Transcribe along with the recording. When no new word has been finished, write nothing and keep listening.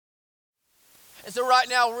And so right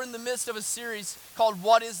now we're in the midst of a series called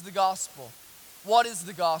What is the Gospel? What is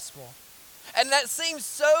the Gospel? And that seems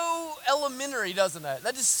so elementary, doesn't it?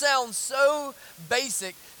 That just sounds so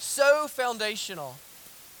basic, so foundational.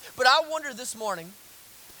 But I wonder this morning,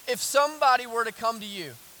 if somebody were to come to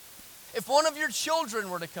you, if one of your children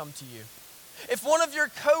were to come to you, if one of your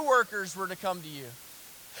coworkers were to come to you,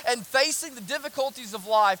 and facing the difficulties of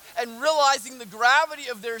life and realizing the gravity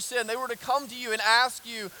of their sin, they were to come to you and ask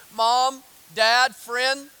you, Mom, Dad,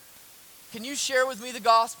 friend, can you share with me the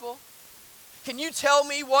gospel? Can you tell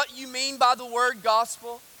me what you mean by the word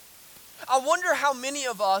gospel? I wonder how many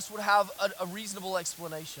of us would have a reasonable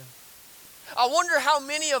explanation. I wonder how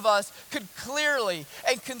many of us could clearly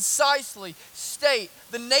and concisely state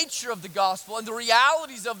the nature of the gospel and the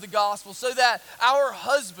realities of the gospel so that our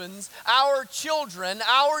husbands, our children,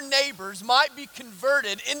 our neighbors might be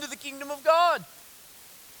converted into the kingdom of God.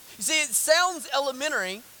 You see, it sounds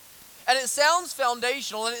elementary, and it sounds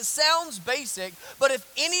foundational, and it sounds basic, but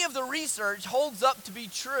if any of the research holds up to be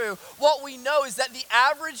true, what we know is that the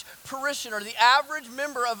average parishioner, the average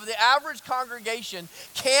member of the average congregation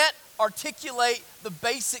can't articulate the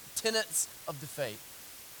basic tenets of the faith.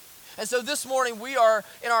 And so this morning we are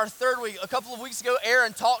in our third week. A couple of weeks ago,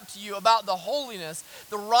 Aaron talked to you about the holiness,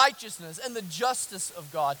 the righteousness, and the justice of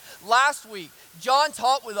God. Last week, John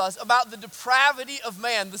talked with us about the depravity of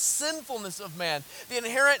man, the sinfulness of man, the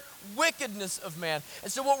inherent wickedness of man.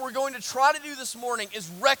 And so what we're going to try to do this morning is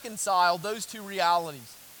reconcile those two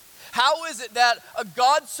realities. How is it that a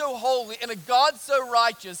God so holy and a God so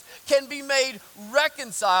righteous can be made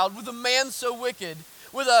reconciled with a man so wicked,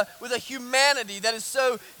 with a humanity that is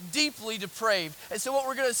so deeply depraved? And so what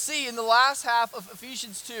we're going to see in the last half of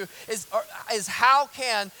Ephesians 2 is how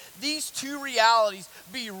can these two realities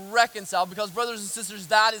be reconciled? Because brothers and sisters,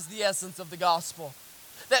 that is the essence of the gospel.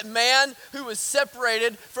 That man who was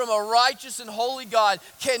separated from a righteous and holy God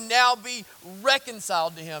can now be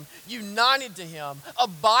reconciled to him, united to him,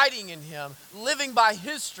 abiding in him, living by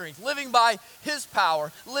his strength, living by his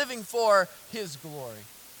power, living for his glory.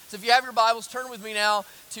 So if you have your Bibles, turn with me now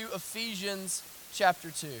to Ephesians chapter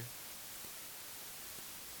 2.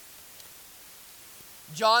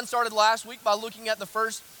 John started last week by looking at the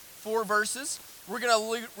first 4 verses. We're going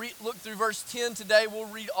to look through verse 10 today. We'll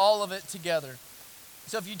read all of it together.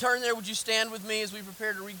 So if you turn there, would you stand with me as we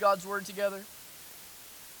prepare to read God's word together?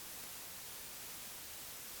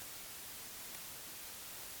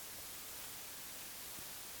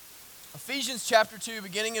 Ephesians chapter 2,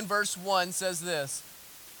 beginning in verse 1, says this: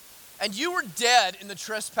 And you were dead in the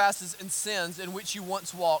trespasses and sins in which you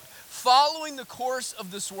once walked, following the course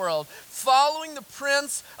of this world, following the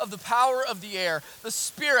prince of the power of the air, the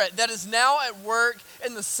spirit that is now at work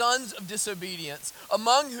in the sons of disobedience,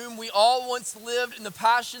 among whom we all once lived in the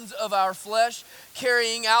passions of our flesh,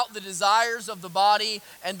 carrying out the desires of the body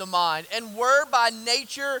and the mind, and were by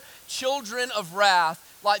nature children of wrath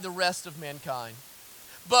like the rest of mankind.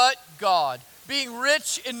 But God, being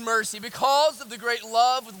rich in mercy, because of the great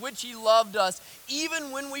love with which he loved us,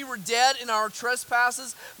 even when we were dead in our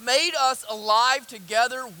trespasses, made us alive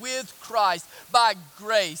together with Christ. By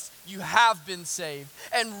grace you have been saved,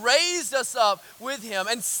 and raised us up with him,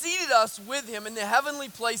 and seated us with him in the heavenly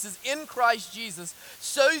places in Christ Jesus,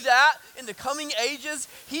 so that in the coming ages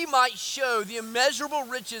he might show the immeasurable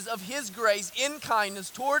riches of his grace in kindness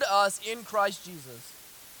toward us in Christ Jesus.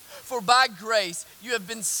 For by grace you have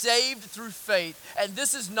been saved through faith, and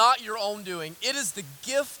this is not your own doing. It is the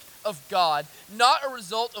gift of God, not a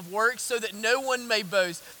result of works, so that no one may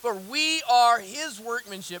boast. For we are his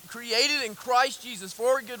workmanship, created in Christ Jesus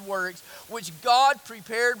for good works, which God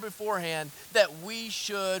prepared beforehand that we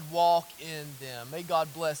should walk in them. May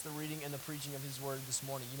God bless the reading and the preaching of his word this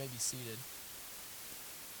morning. You may be seated.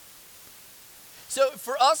 So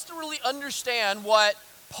for us to really understand what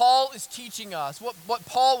Paul is teaching us, what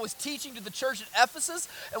Paul was teaching to the church at Ephesus,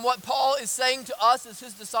 and what Paul is saying to us as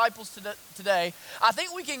his disciples today, I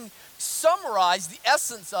think we can summarize the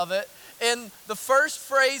essence of it in the first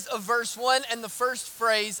phrase of verse 1 and the first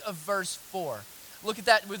phrase of verse 4. Look at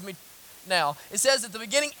that with me now. It says at the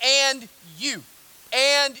beginning, and you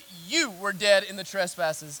were dead in the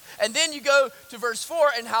trespasses. And then you go to verse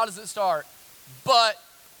 4, and how does it start? But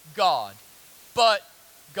God.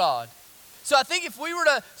 So I think if we were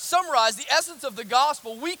to summarize the essence of the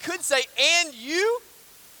gospel, we could say, and you,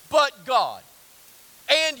 but God.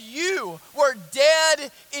 And you were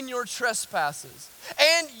dead in your trespasses.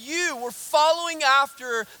 And you were following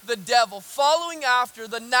after the devil, following after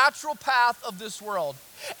the natural path of this world.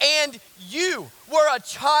 And you were a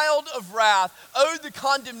child of wrath, owed the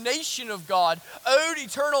condemnation of God, owed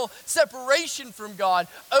eternal separation from God,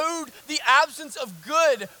 owed the absence of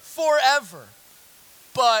good forever.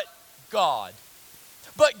 but God.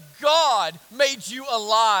 But God made you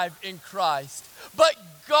alive in Christ. But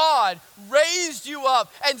God raised you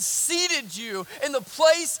up and seated you in the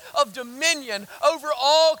place of dominion over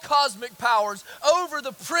all cosmic powers, over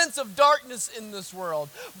the prince of darkness in this world.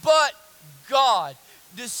 But God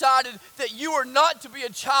decided that you are not to be a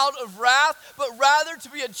child of wrath, but rather to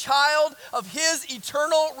be a child of his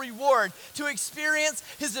eternal reward, to experience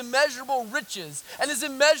his immeasurable riches and his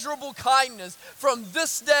immeasurable kindness from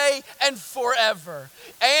this day and forever.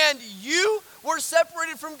 And you were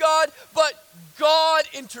separated from God, but God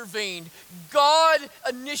intervened. God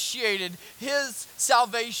initiated his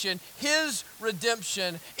salvation, his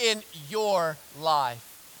redemption in your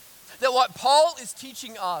life. That what Paul is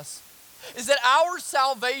teaching us is that our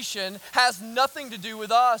salvation has nothing to do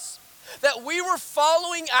with us. That we were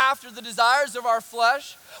following after the desires of our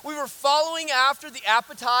flesh. We were following after the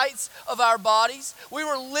appetites of our bodies. We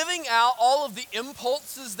were living out all of the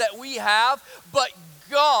impulses that we have, but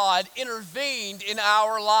God intervened in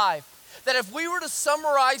our life. That if we were to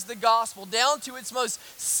summarize the gospel down to its most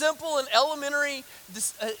simple and elementary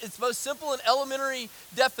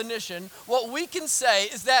definition, what we can say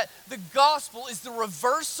is that the gospel is the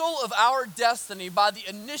reversal of our destiny by the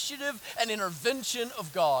initiative and intervention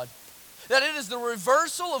of God. That it is the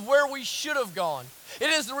reversal of where we should have gone.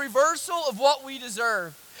 It is the reversal of what we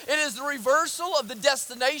deserve. It is the reversal of the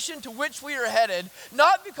destination to which we are headed,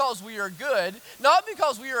 not because we are good, not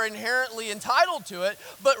because we are inherently entitled to it,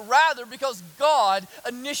 but rather because God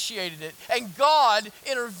initiated it and God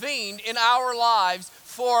intervened in our lives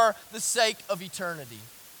for the sake of eternity.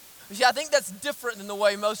 You see, I think that's different than the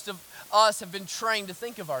way most of us have been trained to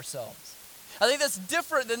think of ourselves. I think that's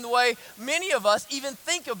different than the way many of us even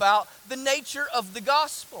think about the nature of the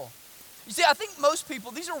gospel. You see, I think most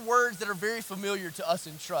people, these are words that are very familiar to us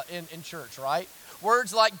in church, right?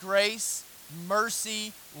 Words like grace,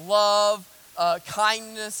 mercy, love,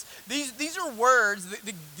 kindness. These are words,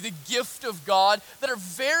 the gift of God, that are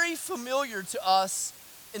very familiar to us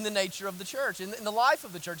in the nature of the church, in the life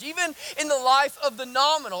of the church, even in the life of the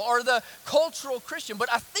nominal or the cultural Christian.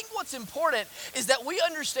 But I think what's important is that we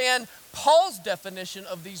understand Paul's definition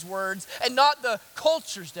of these words and not the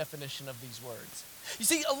culture's definition of these words. You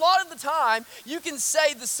see, a lot of the time, you can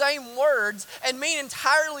say the same words and mean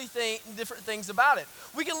entirely different things about it.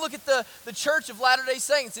 We can look at the Church of Latter-day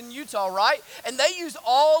Saints in Utah, right? And they use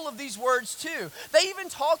all of these words too. They even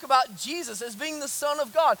talk about Jesus as being the Son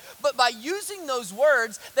of God. But by using those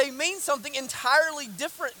words, they mean something entirely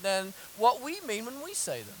different than what we mean when we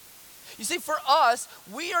say them. You see, for us,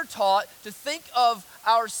 we are taught to think of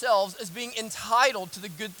ourselves as being entitled to the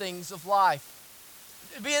good things of life.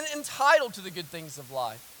 Being entitled to the good things of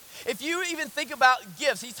life. If you even think about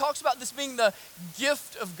gifts, he talks about this being the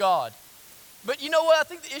gift of God. But you know what I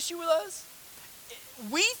think the issue with us?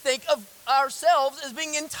 We think of ourselves as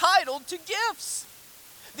being entitled to gifts.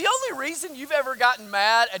 The only reason you've ever gotten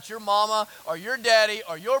mad at your mama or your daddy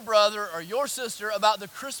or your brother or your sister about the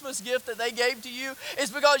Christmas gift that they gave to you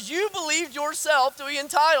is because you believed yourself to be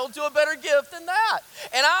entitled to a better gift than that.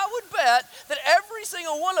 And I would bet that every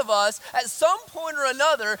single one of us at some point or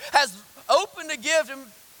another has opened a gift and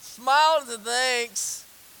smiled and said,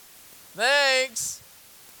 thanks.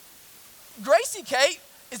 Gracie Kate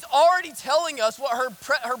is already telling us what her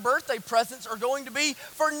birthday presents are going to be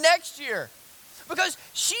for next year. Because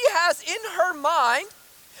she has in her mind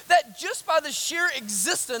that just by the sheer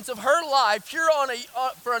existence of her life here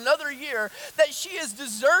for another year, that she is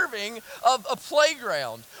deserving of a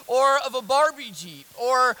playground or of a Barbie Jeep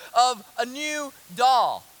or of a new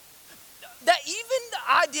doll. That even the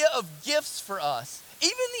idea of gifts for us,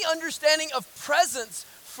 even the understanding of presents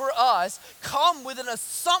for us come with an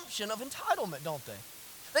assumption of entitlement, don't they?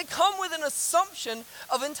 They come with an assumption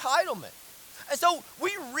of entitlement. And so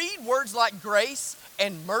we read words like grace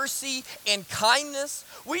and mercy and kindness.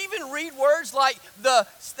 We even read words like that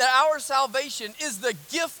our salvation is the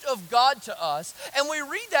gift of God to us. And we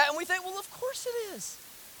read that and we think, well, of course it is.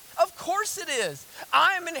 Of course it is.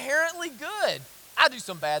 I am inherently good. I do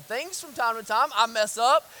some bad things from time to time. I mess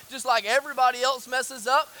up just like everybody else messes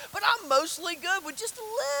up. But I'm mostly good with just a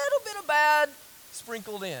little bit of bad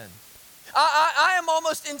sprinkled in. I am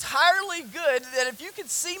almost entirely good, that if you could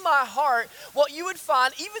see my heart, what you would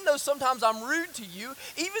find, even though sometimes I'm rude to you,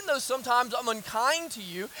 even though sometimes I'm unkind to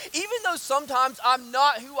you, even though sometimes I'm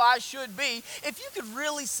not who I should be, if you could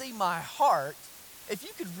really see my heart, then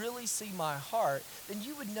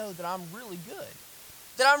you would know that I'm really good,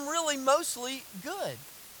 that I'm really mostly good.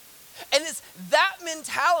 And it's that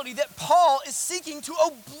mentality that Paul is seeking to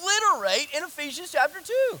obliterate in Ephesians chapter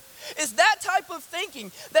 2. It's that type of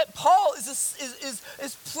thinking that Paul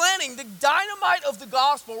is planting the dynamite of the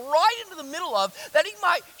gospel right into the middle of, that he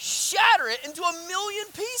might shatter it into a million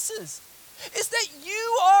pieces. It's that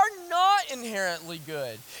you are not inherently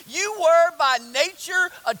good. You were by nature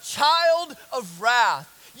a child of wrath.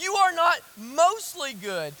 You are not mostly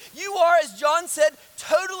good. You are, as John said,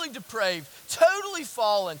 totally depraved, totally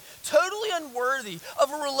fallen, totally unworthy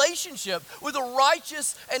of a relationship with a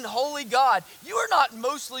righteous and holy God. You are not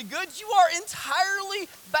mostly good. You are entirely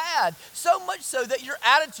bad. So much so that your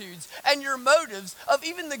attitudes and your motives of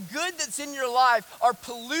even the good that's in your life are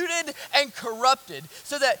polluted and corrupted,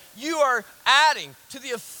 so that you are adding to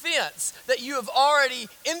the offense that you have already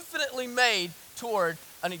infinitely made toward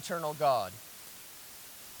an eternal God.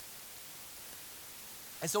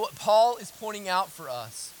 And so what Paul is pointing out for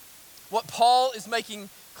us, what Paul is making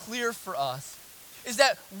clear for us, is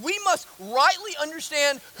that we must rightly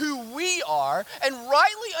understand who we are and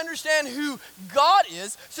rightly understand who God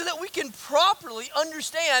is, so that we can properly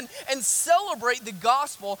understand and celebrate the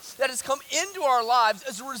gospel that has come into our lives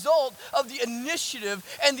as a result of the initiative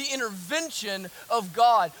and the intervention of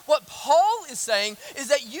God. What Paul is saying is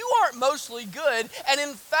that you aren't mostly good, and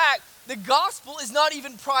in fact, the gospel is not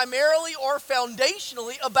even primarily or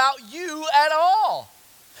foundationally about you at all.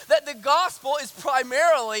 That the gospel is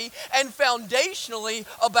primarily and foundationally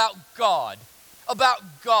about God. About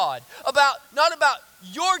God. Not about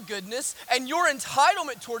your goodness and your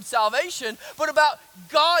entitlement towards salvation, but about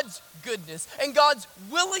God's goodness and God's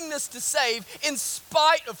willingness to save in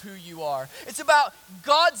spite of who you are. It's about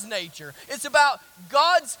God's nature. It's about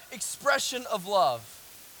God's expression of love.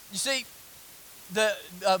 You see,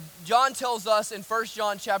 John tells us in 1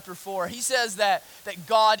 John chapter 4, he says that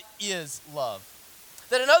God is love.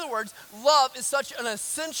 That in other words, love is such an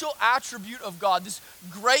essential attribute of God, this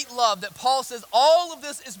great love that Paul says all of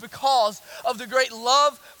this is because of the great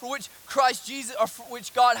love for which Christ Jesus, or for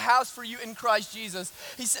which God has for you in Christ Jesus.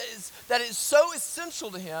 He says that it's so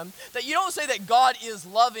essential to him that you don't say that God is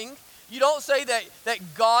loving, you don't say that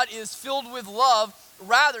God is filled with love,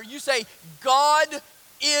 rather you say God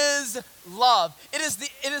is love. It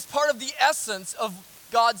is part of the essence of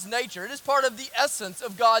God's nature. It is part of the essence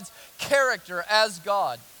of God's character as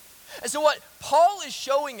God. And so what Paul is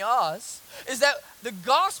showing us is that the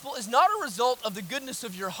gospel is not a result of the goodness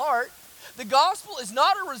of your heart. The gospel is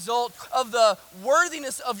not a result of the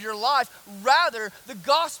worthiness of your life. Rather, the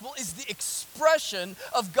gospel is the expression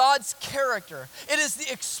of God's character. It is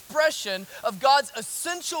the expression of God's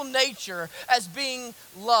essential nature as being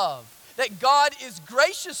love. That God is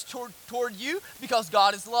gracious toward you because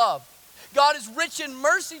God is love. God is rich in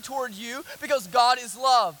mercy toward you because God is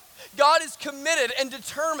love. God is committed and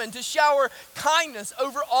determined to shower kindness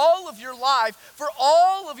over all of your life for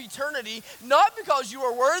all of eternity, not because you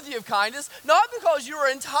are worthy of kindness, not because you are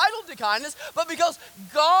entitled to kindness, but because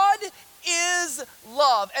God is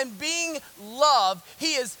love. And being love,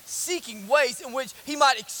 he is seeking ways in which he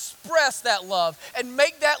might express that love and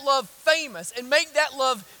make that love famous and make that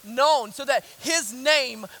love known, so that his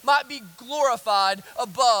name might be glorified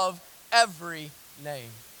above every name.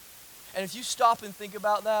 And if you stop and think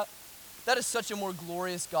about that, that is such a more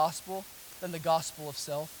glorious gospel than the gospel of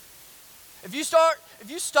self. If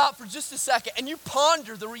you stop for just a second and you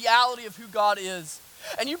ponder the reality of who God is,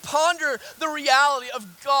 and you ponder the reality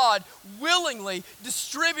of God willingly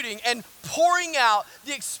distributing and pouring out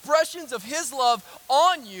the expressions of his love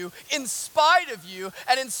on you in spite of you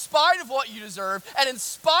and in spite of what you deserve and in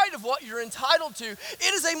spite of what you're entitled to,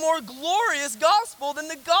 it is a more glorious gospel than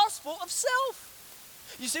the gospel of self.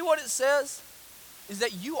 You see what it says? Is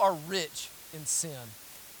that you are rich in sin.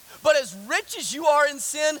 But as rich as you are in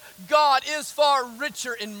sin, God is far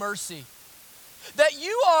richer in mercy. That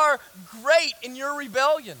you are great in your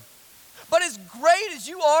rebellion. But as great as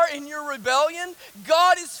you are in your rebellion,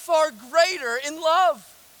 God is far greater in love.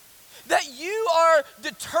 That you are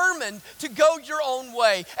determined to go your own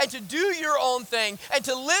way and to do your own thing and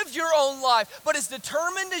to live your own life. But as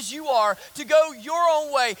determined as you are to go your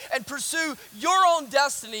own way and pursue your own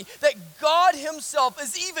destiny, that God himself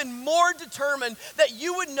is even more determined that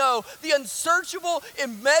you would know the unsearchable,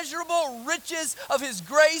 immeasurable riches of his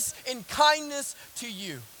grace and kindness to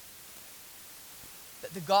you.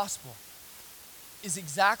 That the gospel is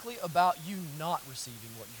exactly about you not receiving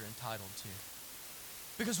what you're entitled to.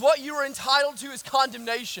 Because what you are entitled to is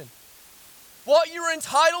condemnation. What you are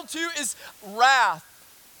entitled to is wrath.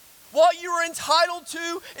 What you are entitled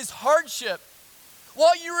to is hardship.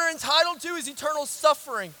 What you are entitled to is eternal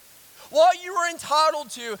suffering. What you are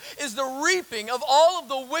entitled to is the reaping of all of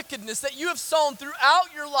the wickedness that you have sown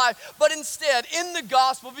throughout your life. But instead, in the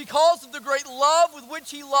gospel, because of the great love with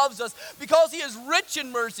which he loves us, because he is rich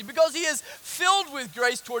in mercy, because he is filled with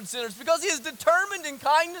grace toward sinners, because he is determined in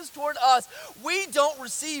kindness toward us, we don't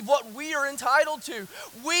receive what we are entitled to.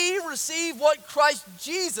 We receive what Christ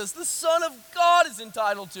Jesus, the Son of God, is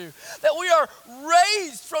entitled to. That we are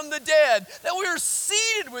raised from the dead, that we are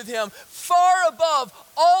seated with him far above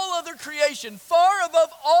all other creation, far above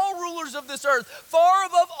all rulers of this earth, far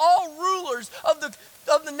above all rulers of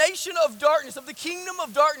the nation of darkness, of the kingdom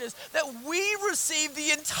of darkness, that we receive the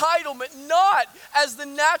entitlement not as the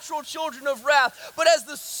natural children of wrath, but as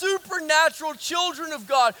the supernatural children of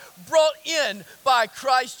God brought in by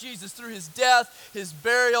Christ Jesus through his death, his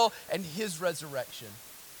burial, and his resurrection.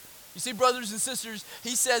 You see, brothers and sisters,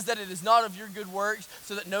 he says that it is not of your good works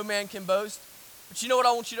so that no man can boast. But you know what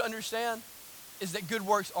I want you to understand? Is that good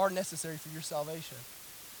works are necessary for your salvation.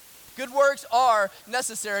 Good works are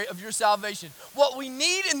necessary of your salvation. What we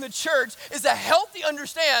need in the church is a healthy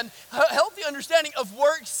understanding of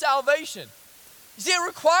works salvation. You see, it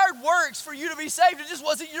required works for you to be saved. It just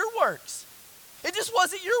wasn't your works. It just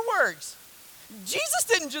wasn't your works. Jesus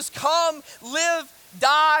didn't just come, live,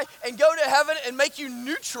 die, and go to heaven and make you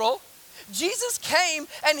neutral. Jesus came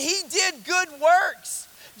and he did good works.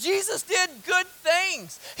 Jesus did good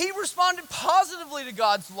things. He responded positively to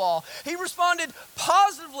God's law. He responded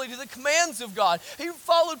positively to the commands of God. He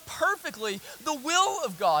followed perfectly the will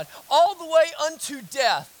of God all the way unto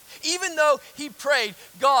death. Even though he prayed,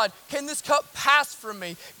 God, can this cup pass from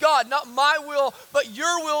me? God, not my will, but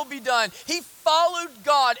your will be done. He followed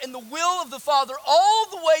God and the will of the Father all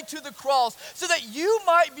the way to the cross so that you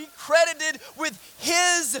might be credited with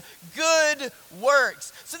his good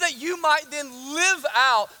works, so that you might then live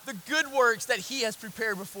out the good works that he has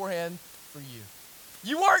prepared beforehand for you.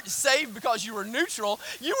 You weren't saved because you were neutral.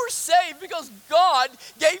 You were saved because God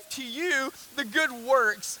gave to you the good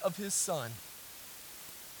works of his Son.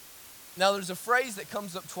 Now, there's a phrase that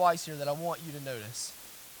comes up twice here that I want you to notice.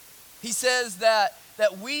 He says that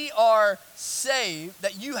we are saved,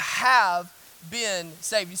 that you have been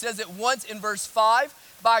saved. He says it once in verse 5,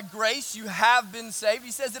 by grace you have been saved.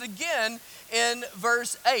 He says it again in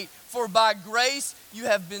verse 8, for by grace you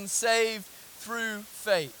have been saved through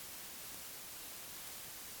faith.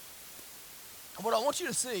 And what I want you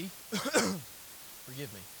to see,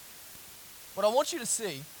 forgive me, what I want you to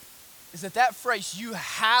see is that phrase, you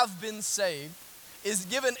have been saved, is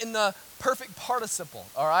given in the perfect participle,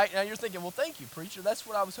 all right? Now you're thinking, well, thank you, preacher. That's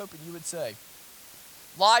what I was hoping you would say.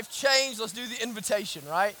 Life changed, let's do the invitation,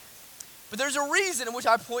 right? But there's a reason in which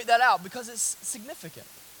I point that out, because it's significant.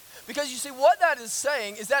 Because you see, what that is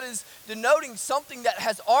saying is that is denoting something that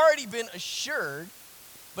has already been assured,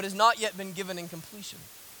 but has not yet been given in completion.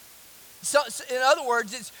 So in other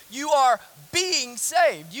words, it's you are being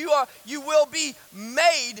saved. You will be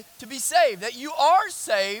made to be saved. That you are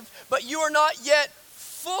saved, but you are not yet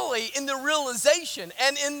fully in the realization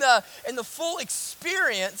and in the full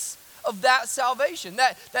experience of that salvation.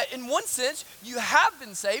 That in one sense, you have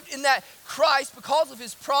been saved in that Christ, because of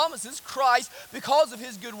his promises, Christ, because of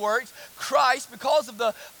his good works, Christ, because of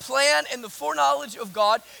the plan and the foreknowledge of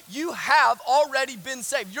God, you have already been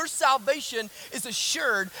saved. Your salvation is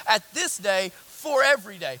assured at this day, for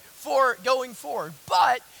every day, for going forward.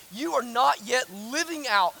 But you are not yet living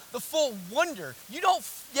out the full wonder. You don't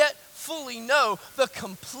yet fully know the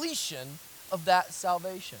completion of that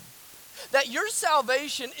salvation. That your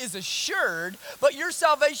salvation is assured, but your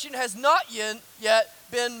salvation has not yet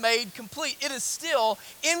been made complete. It is still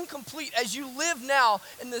incomplete as you live now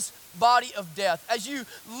in this body of death, as you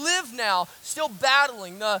live now still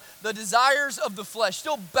battling the desires of the flesh,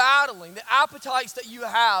 still battling the appetites that you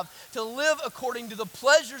have to live according to the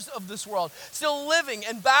pleasures of this world, still living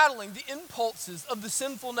and battling the impulses of the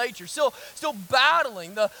sinful nature, still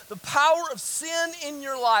battling the power of sin in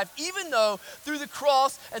your life, even though through the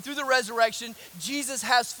cross and through the resurrection, Jesus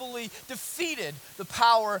has fully defeated the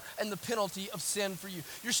power and the penalty of sin for you.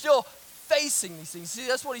 You're still facing these things. See,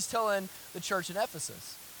 that's what he's telling the church in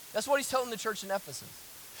Ephesus. That's what he's telling the church in Ephesus.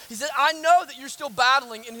 He said, I know that you're still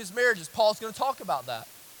battling in his marriages. Paul's going to talk about that.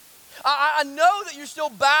 I know that you're still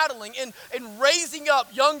battling in raising up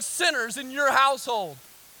young sinners in your household.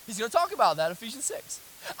 He's going to talk about that, Ephesians 6.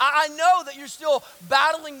 I know that you're still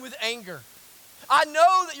battling with anger. I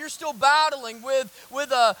know that you're still battling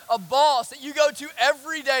with a boss that you go to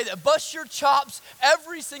every day, that busts your chops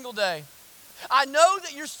every single day. I know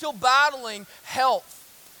that you're still battling health.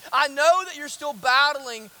 I know that you're still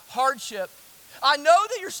battling hardship. I know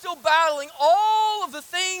that you're still battling all of the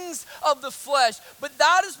things of the flesh, but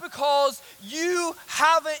that is because you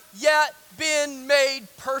haven't yet been made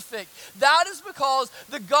perfect. That is because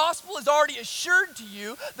the gospel is already assured to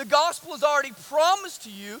you. The gospel is already promised to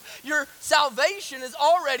you. Your salvation is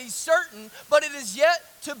already certain, but it is yet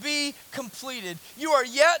to be completed. You are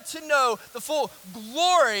yet to know the full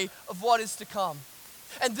glory of what is to come.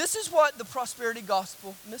 And this is what the prosperity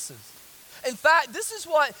gospel misses. In fact, this is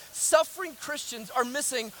what suffering Christians are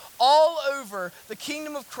missing all over the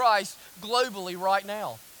kingdom of Christ globally right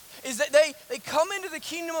now. Is that they come into the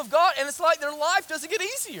kingdom of God and it's like their life doesn't get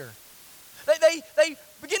easier. They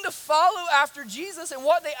begin to follow after Jesus, and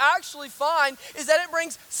what they actually find is that it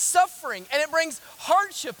brings suffering and it brings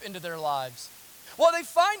hardship into their lives. What they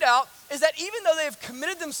find out is that even though they have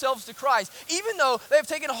committed themselves to Christ, even though they have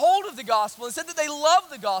taken hold of the gospel and said that they love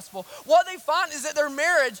the gospel, what they find is that their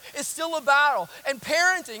marriage is still a battle, and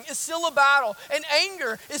parenting is still a battle, and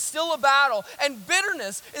anger is still a battle, and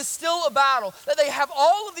bitterness is still a battle. That they have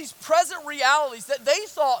all of these present realities that they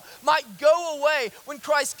thought might go away when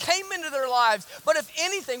Christ came into their lives. But if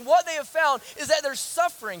anything, what they have found is that their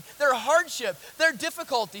suffering, their hardship, their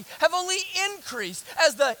difficulty have only increased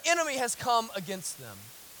as the enemy has come against them.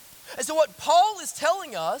 And so what Paul is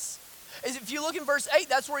telling us is, if you look in verse 8,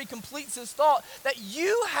 that's where he completes his thought, that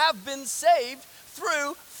you have been saved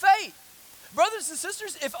through faith. Brothers and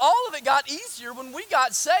sisters, if all of it got easier when we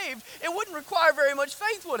got saved, it wouldn't require very much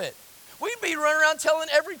faith, would it? We'd be running around telling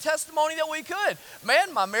every testimony that we could.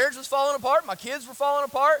 Man, my marriage was falling apart. My kids were falling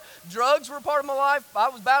apart. Drugs were a part of my life. I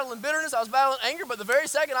was battling bitterness. I was battling anger. But the very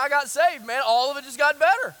second I got saved, man, all of it just got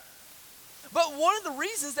better. But one of the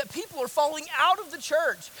reasons that people are falling out of the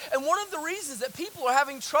church, and one of the reasons that people are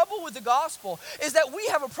having trouble with the gospel, is that we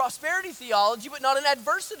have a prosperity theology but not an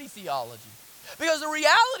adversity theology. Because the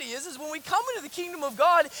reality is when we come into the kingdom of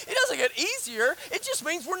God, it doesn't get easier. It just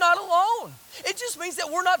means we're not alone. It just means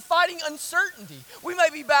that we're not fighting uncertainty. We may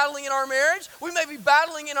be battling in our marriage. We may be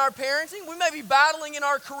battling in our parenting. We may be battling in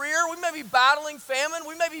our career. We may be battling famine.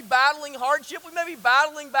 We may be battling hardship. We may be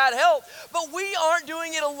battling bad health. But we aren't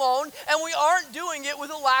doing it alone, and we aren't doing it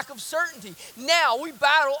with a lack of certainty. Now, we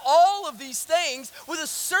battle all of these things with a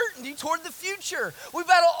certainty toward the future. We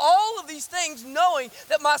battle all of these things knowing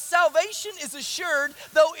that my salvation is assured,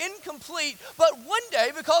 though incomplete, but one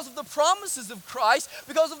day, because of the promises of Christ,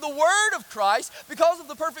 because of the word of Christ, because of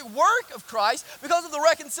the perfect work of Christ, because of the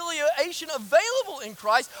reconciliation available in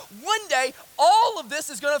Christ, one day all of this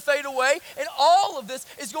is going to fade away, and all of this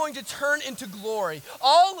is going to turn into glory.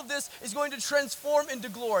 All of this is going to transform into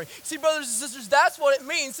glory. See, brothers and sisters, that's what it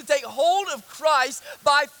means to take hold of Christ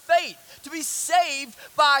by faith, to be saved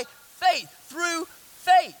by faith, through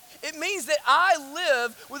faith. It means that I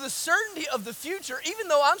live with a certainty of the future, even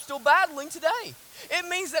though I'm still battling today. It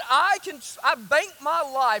means that I bank my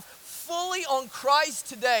life fully on Christ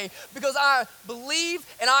today because I believe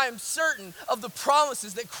and I am certain of the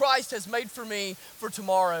promises that Christ has made for me for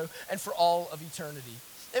tomorrow and for all of eternity.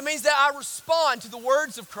 It means that I respond to the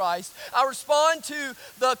words of Christ. I respond to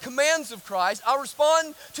the commands of Christ. I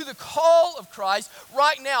respond to the call of Christ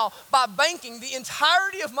right now by banking the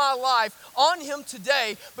entirety of my life on Him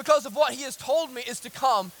today because of what He has told me is to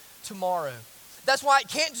come tomorrow. That's why it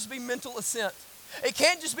can't just be mental assent. It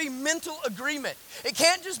can't just be mental agreement. It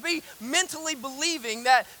can't just be mentally believing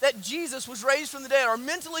that Jesus was raised from the dead, or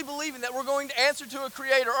mentally believing that we're going to answer to a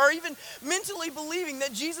creator, or even mentally believing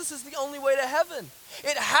that Jesus is the only way to heaven.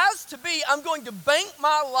 It has to be, I'm going to bank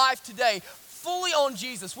my life today fully on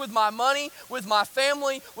Jesus, with my money, with my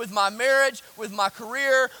family, with my marriage, with my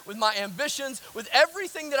career, with my ambitions, with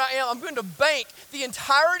everything that I am. I'm going to bank the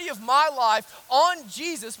entirety of my life on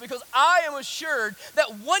Jesus because I am assured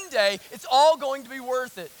that one day it's all going to be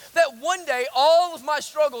worth it. That one day all of my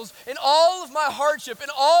struggles and all of my hardship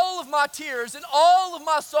and all of my tears and all of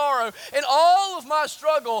my sorrow and all of my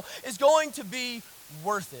struggle is going to be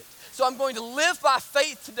worth it. So I'm going to live by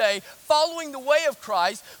faith today, following the way of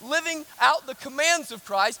Christ, living out the commands of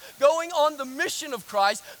Christ, going on the mission of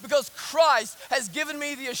Christ, because Christ has given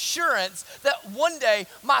me the assurance that one day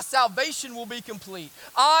my salvation will be complete.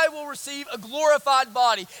 I will receive a glorified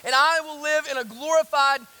body, and I will live in a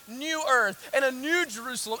glorified new earth and a new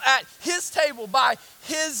Jerusalem at His table by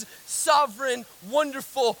His sovereign,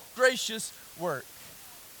 wonderful, gracious work.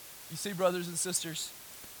 You see, brothers and sisters,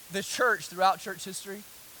 the church throughout church history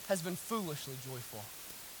has been foolishly joyful.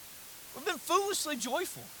 We've been foolishly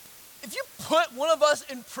joyful. If you put one of us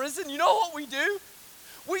in prison, you know what we do?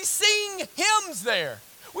 We sing hymns there.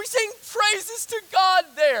 We sing praises to God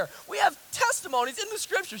there. We have testimonies in the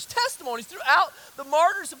scriptures, testimonies throughout the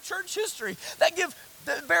martyrs of church history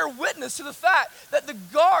that bear witness to the fact that the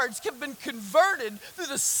guards have been converted through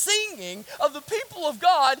the singing of the people of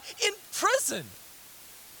God in prison.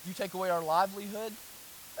 You take away our livelihood,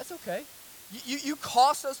 that's okay. You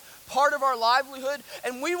cost us part of our livelihood,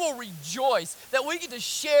 and we will rejoice that we get to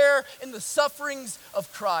share in the sufferings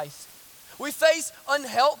of Christ. We face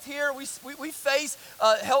unhealth here. We face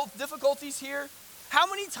health difficulties here. How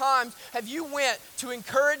many times have you went to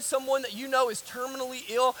encourage someone that you know is terminally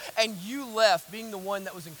ill, and you left being the one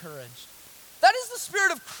that was encouraged? That is the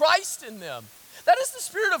Spirit of Christ in them. That is the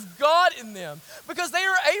Spirit of God in them, because they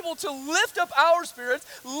are able to lift up our spirits,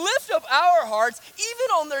 lift up our hearts,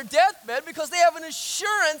 even on their deathbed, because they have an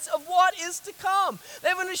assurance of what is to come. They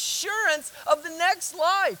have an assurance of the next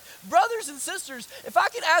life. Brothers and sisters, if I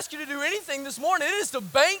could ask you to do anything this morning, it is to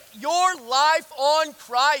bank your life on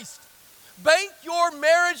Christ. Bank your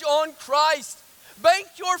marriage on Christ. Bank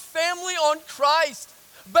your family on Christ.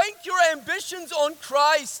 Bank your ambitions on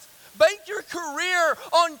Christ. Bank your career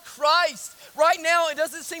on Christ. Right now, it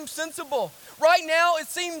doesn't seem sensible. Right now, it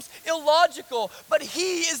seems illogical. But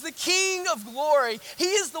He is the King of glory. He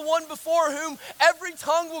is the one before whom every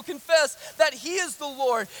tongue will confess that He is the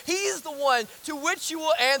Lord. He is the one to which you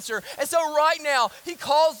will answer. And so right now, He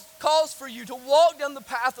calls for you to walk down the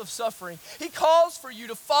path of suffering. He calls for you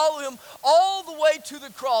to follow Him all the way to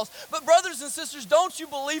the cross. But brothers and sisters, don't you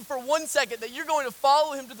believe for one second that you're going to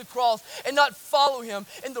follow Him to the cross and not follow Him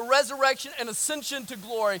in the resurrection and ascension to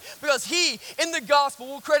glory. Because He, in the gospel,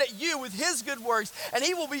 will credit you with His good works, and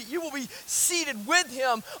you will be seated with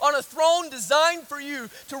Him on a throne designed for you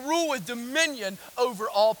to rule with dominion over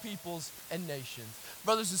all peoples and nations.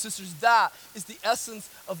 Brothers and sisters, that is the essence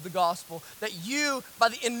of the gospel, that you, by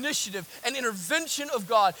the initiative and intervention of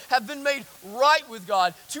God, have been made right with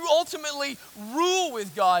God to ultimately rule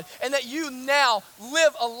with God, and that you now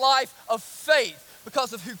live a life of faith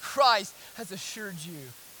because of who Christ has assured you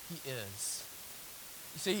He is.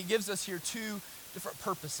 You see, He gives us here two different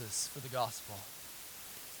purposes for the gospel.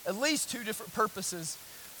 At least two different purposes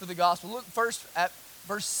for the gospel. Look first at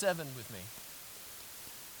verse 7 with me.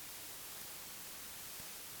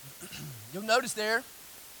 You'll notice there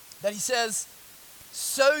that He says,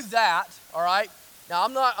 so that, all right? Now,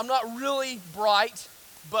 I'm not really bright,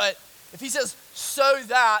 but if He says, so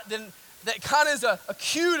that, then that kind of is a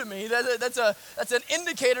cue to me. That's an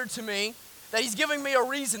indicator to me that He's giving me a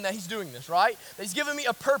reason that He's doing this, right? That He's giving me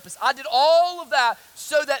a purpose. I did all of that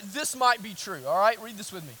so that this might be true, all right? Read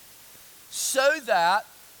this with me. So that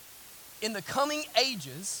in the coming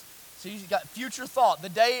ages, so you've got future thought, the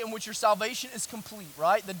day in which your salvation is complete,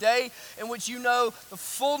 right? The day in which you know the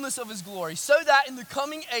fullness of His glory. So that in the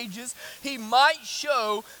coming ages, He might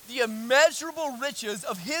show the immeasurable riches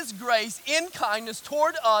of His grace in kindness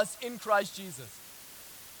toward us in Christ Jesus.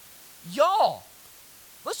 Y'all,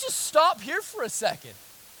 let's just stop here for a second.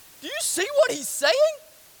 Do you see what He's saying?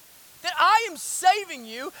 That I am saving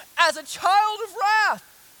you as a child of wrath.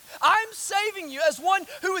 I'm saving you as one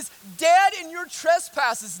who is dead in your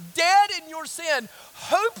trespasses, dead in your sin,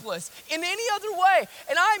 hopeless in any other way.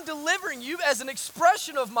 And I'm delivering you as an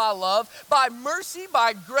expression of my love by mercy,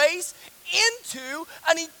 by grace, into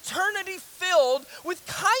an eternity filled with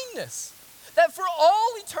kindness. That for all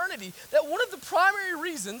eternity, that one of the primary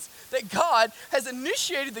reasons that God has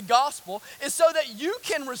initiated the gospel is so that you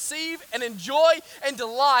can receive and enjoy and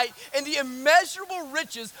delight in the immeasurable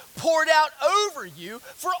riches poured out over you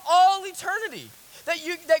for all eternity.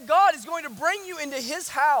 That God is going to bring you into His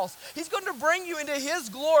house. He's going to bring you into His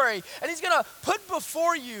glory. And He's going to put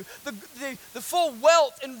before you the full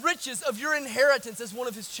wealth and riches of your inheritance as one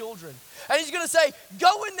of His children. And He's going to say,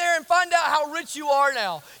 go in there and find out how rich you are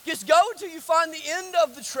now. Just go until you find the end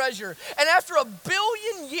of the treasure. And after 1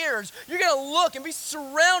 billion years, you're going to look and be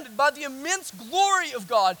surrounded by the immense glory of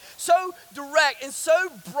God, so direct and so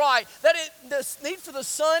bright that the need for the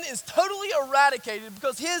sun is totally eradicated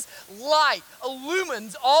because His light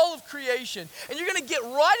illumines all of creation. And you're going to get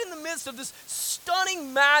right in the midst of this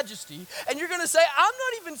stunning majesty, and you're going to say, I'm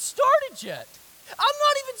not even started yet. I'm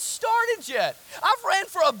not even started yet. I've ran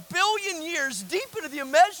for 1 billion years deep into the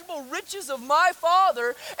immeasurable riches of my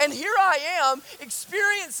Father, and here I am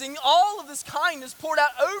experiencing all of this kindness poured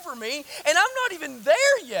out over me, and I'm not even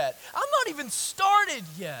there yet. I'm not even started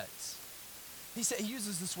yet. He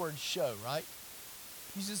uses this word show, right?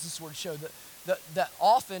 He uses this word show that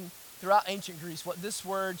often throughout ancient Greece, what this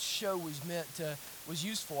word show was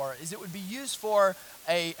used for is it would be used for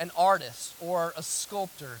an artist or a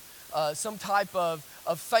sculptor, some type of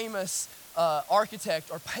famous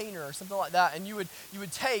architect or painter or something like that, and you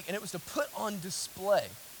would take, and it was to put on display.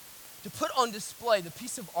 To put on display the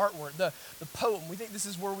piece of artwork, the poem. We think this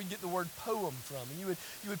is where we get the word poem from. And you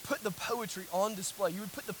would put the poetry on display. You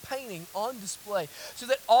would put the painting on display so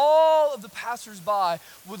that all of the passersby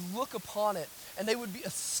would look upon it and they would be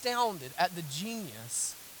astounded at the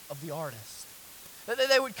genius of the artist. That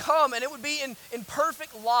they would come and it would be in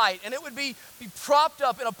perfect light and it would be propped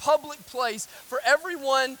up in a public place for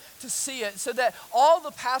everyone to see it so that all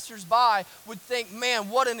the passersby would think, man,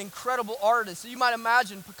 what an incredible artist. So you might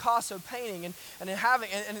imagine Picasso painting and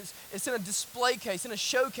it's in a display case, in a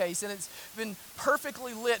showcase, and it's been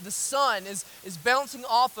perfectly lit. The sun is bouncing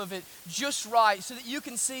off of it just right so that you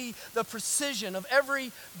can see the precision of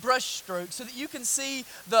every brushstroke, so that you can see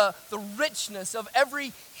the richness of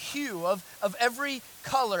every hue, of every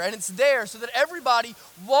color, and it's there so that everybody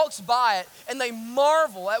walks by it and they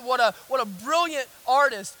marvel at what a brilliant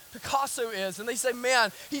artist Picasso is, and they say,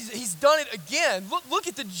 man, he's done it again. Look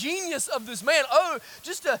at the genius of this man. Oh,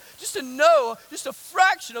 just to know just a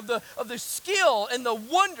fraction of the skill and the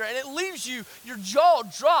wonder, and it leaves you your jaw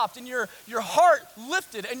dropped and your heart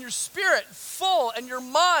lifted and your spirit full and your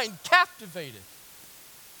mind captivated.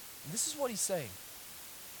 And this is what he's saying,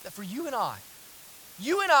 that for you and I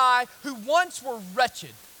who once were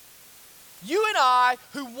wretched, you and I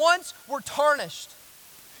who once were tarnished,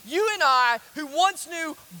 you and I who once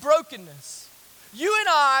knew brokenness, you and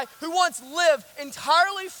I who once lived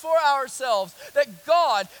entirely for ourselves, that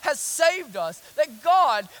God has saved us, that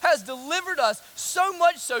God has delivered us so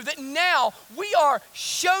much so that now we are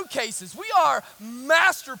showcases, we are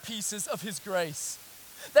masterpieces of His grace,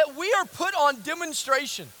 that we are put on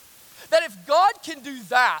demonstration, that if God can do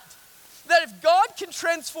that if God can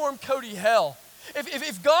transform Cody Hell,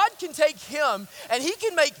 if God can take him and He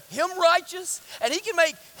can make him righteous and He can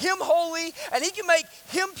make him holy and He can make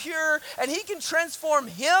him pure and He can transform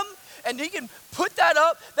him and He can put that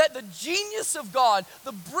up, that the genius of God,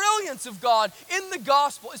 the brilliance of God in the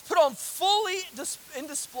gospel is put on fully in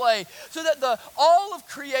display so that all of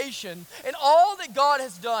creation and all that God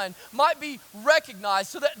has done might be recognized,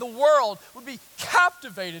 so that the world would be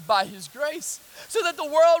captivated by His grace, so that the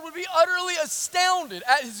world would be utterly astounded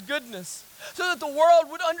at His goodness, so that the world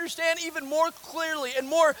would understand even more clearly and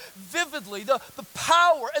more vividly the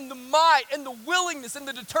power and the might and the willingness and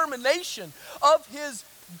the determination of His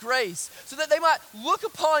grace, so that they might look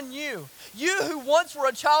upon you who once were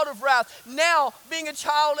a child of wrath, now being a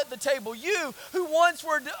child at the table, you who once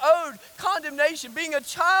were owed condemnation, being a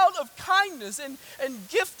child of kindness and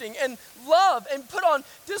gifting and love, and put on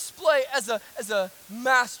display as a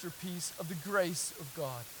masterpiece of the grace of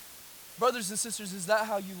God. Brothers and sisters, is that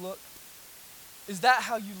how you look? Is that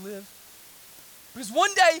how you live? Because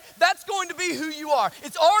one day, that's going to be who you are.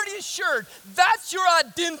 It's already assured. That's your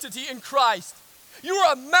identity in Christ. You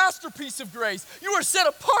are a masterpiece of grace. You are set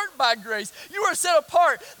apart by grace. You are set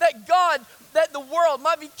apart that the world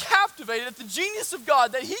might be captivated at the genius of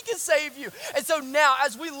God, that He can save you. And so now,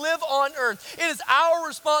 as we live on earth, it is our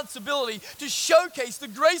responsibility to showcase the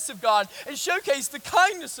grace of God and showcase the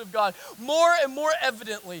kindness of God more and more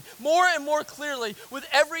evidently, more and more clearly with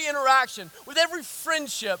every interaction, with every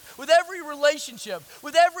friendship, with every relationship,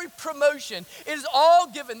 with every promotion. It is all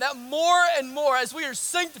given that more and more, as we are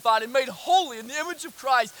sanctified and made holy in the image of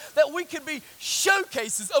Christ, that we can be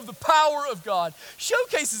showcases of the power of God,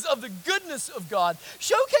 showcases of the goodness of God,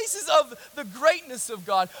 showcases of the greatness of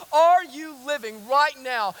God. Are you living right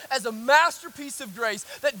now as a masterpiece of grace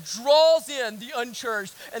that draws in the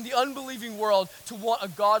unchurched and the unbelieving world to want a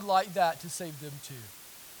God like that to save them too?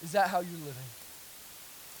 Is that how you're living?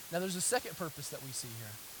 Now there's a second purpose that we see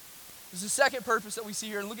here. There's a second purpose that we see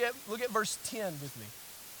here, and look at verse 10 with me.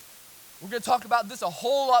 We're going to talk about this a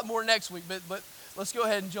whole lot more next week, but let's go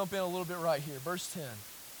ahead and jump in a little bit right here. Verse 10.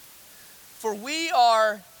 For we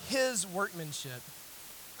are His workmanship,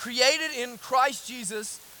 created in Christ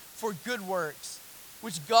Jesus for good works,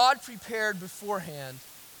 which God prepared beforehand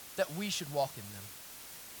that we should walk in them.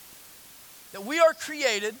 That we are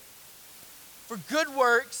created for good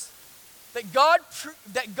works that God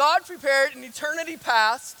prepared in eternity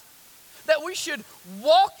past, that we should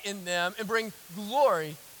walk in them and bring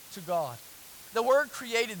glory to God. The word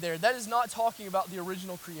created there, that is not talking about the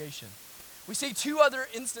original creation. We see two other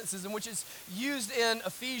instances in which it's used in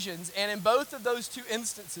Ephesians, and in both of those two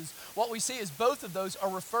instances, what we see is both of those are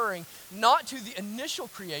referring not to the initial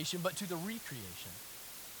creation, but to the recreation.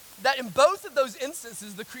 That in both of those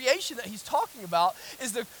instances, the creation that he's talking about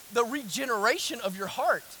is the regeneration of your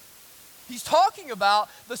heart. He's talking about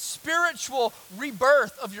the spiritual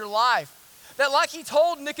rebirth of your life. That like he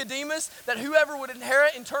told Nicodemus that whoever would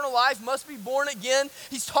inherit eternal life must be born again,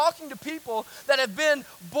 he's talking to people that have been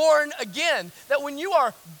born again. That when you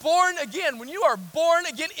are born again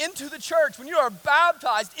into the church, when you are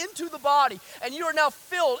baptized into the body, and you are now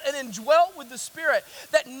filled and indwelt with the Spirit,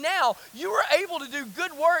 that now you are able to do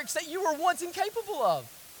good works that you were once incapable of.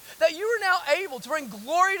 That you are now able to bring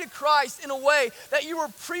glory to Christ in a way that you were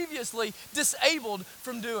previously disabled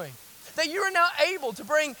from doing. That you are now able to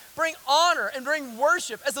bring honor and bring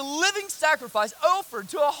worship as a living sacrifice offered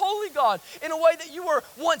to a holy God in a way that you were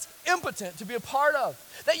once impotent to be a part of.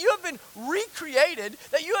 That you have been recreated,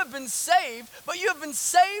 that you have been saved, but you have been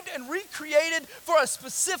saved and recreated for a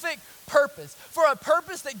specific purpose. For a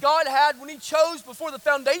purpose that God had when he chose before the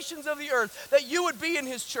foundations of the earth that you would be in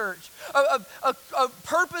his church. A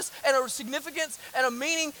purpose and a significance and a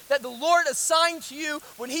meaning that the Lord assigned to you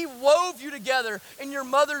when he wove you together in your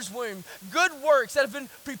mother's womb. Good works that have been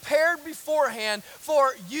prepared beforehand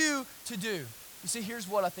for you to do. You see, here's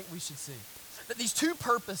what I think we should see. That these two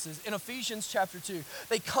purposes in Ephesians chapter 2,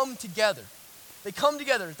 they come together. They come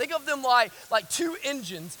together. Think of them like two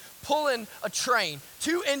engines pulling a train.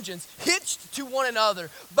 Two engines hitched to one another,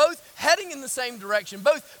 both heading in the same direction,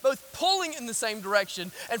 both pulling in the same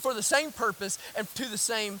direction and for the same purpose and to the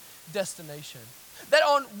same destination. That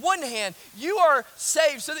on one hand, you are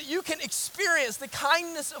saved so that you can experience the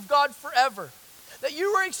kindness of God forever. That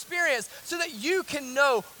you were experienced so that you can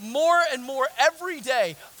know more and more every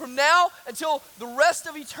day from now until the rest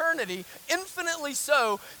of eternity, infinitely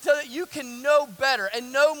so that you can know better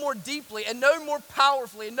and know more deeply and know more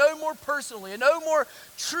powerfully and know more personally and know more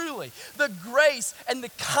truly the grace and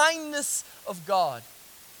the kindness of God.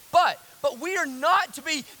 But we are not to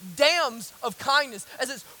be dams of kindness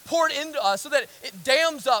as it's poured into us so that it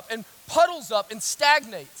dams up and puddles up and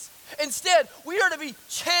stagnates. Instead, we are to be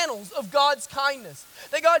channels of God's kindness.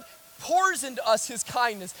 That God pours into us his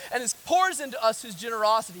kindness and pours into us his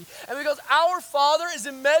generosity. And because our Father is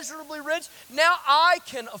immeasurably rich, now I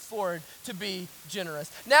can afford to be generous.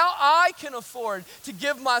 Now I can afford to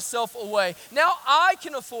give myself away. Now I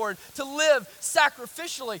can afford to live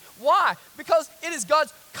sacrificially. Why? Because it is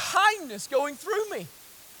God's kindness going through me.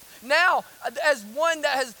 Now, as one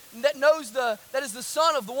that is the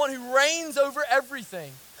Son of the one who reigns over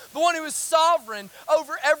everything, the one who is sovereign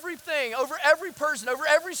over everything, over every person, over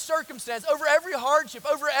every circumstance, over every hardship,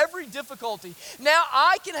 over every difficulty. Now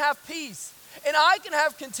I can have peace and I can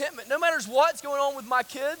have contentment no matter what's going on with my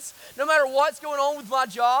kids, no matter what's going on with my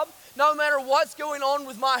job, no matter what's going on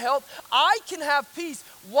with my health. I can have peace.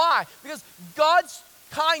 Why? Because God's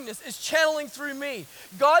kindness is channeling through me.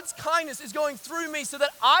 God's kindness is going through me so that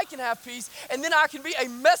I can have peace, and then I can be a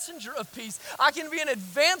messenger of peace. I can be an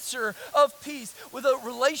advancer of peace with the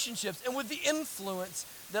relationships and with the influence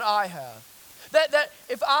that I have. That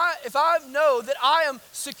if I know that I am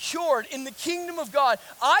secured in the kingdom of God,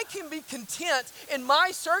 I can be content in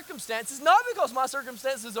my circumstances, not because my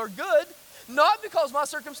circumstances are good, not because my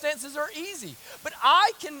circumstances are easy, but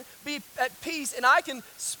I can be at peace and I can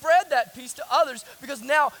spread that peace to others because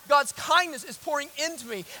now God's kindness is pouring into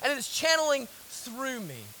me and it is channeling through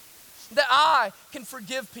me. That I can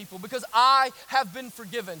forgive people because I have been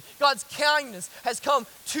forgiven. God's kindness has come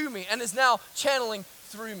to me and is now channeling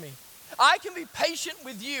through me. I can be patient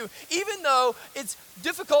with you even though it's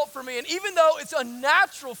difficult for me and even though it's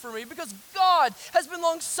unnatural for me because God has been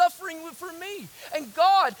long suffering for me and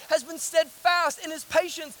God has been steadfast in his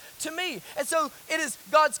patience to me. And so it is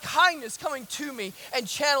God's kindness coming to me and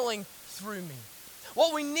channeling through me.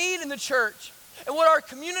 What we need in the church and what our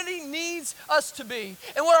community needs us to be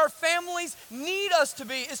and what our families need us to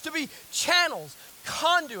be is to be channels,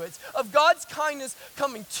 conduits of God's kindness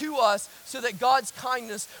coming to us so that God's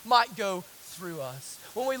kindness might go through us.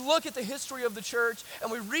 When we look at the history of the church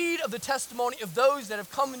and we read of the testimony of those that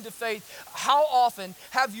have come into faith, how often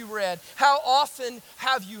have you read, how often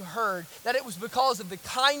have you heard that it was because of the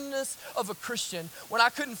kindness of a Christian when I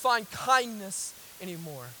couldn't find kindness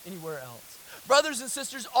anywhere else? Brothers and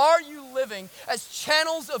sisters, are you living as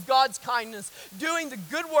channels of God's kindness, doing the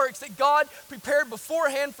good works that God prepared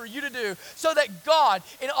beforehand for you to do, so that God,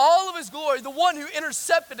 in all of his glory, the one who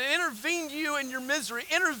intercepted and intervened you in your misery,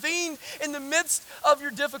 intervened in the midst of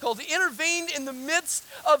your difficulty, intervened in the midst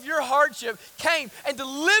of your hardship, came and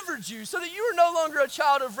delivered you so that you are no longer a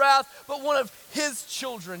child of wrath, but one of his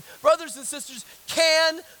children? Brothers and sisters,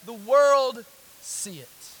 can the world see it?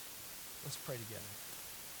 Let's pray together.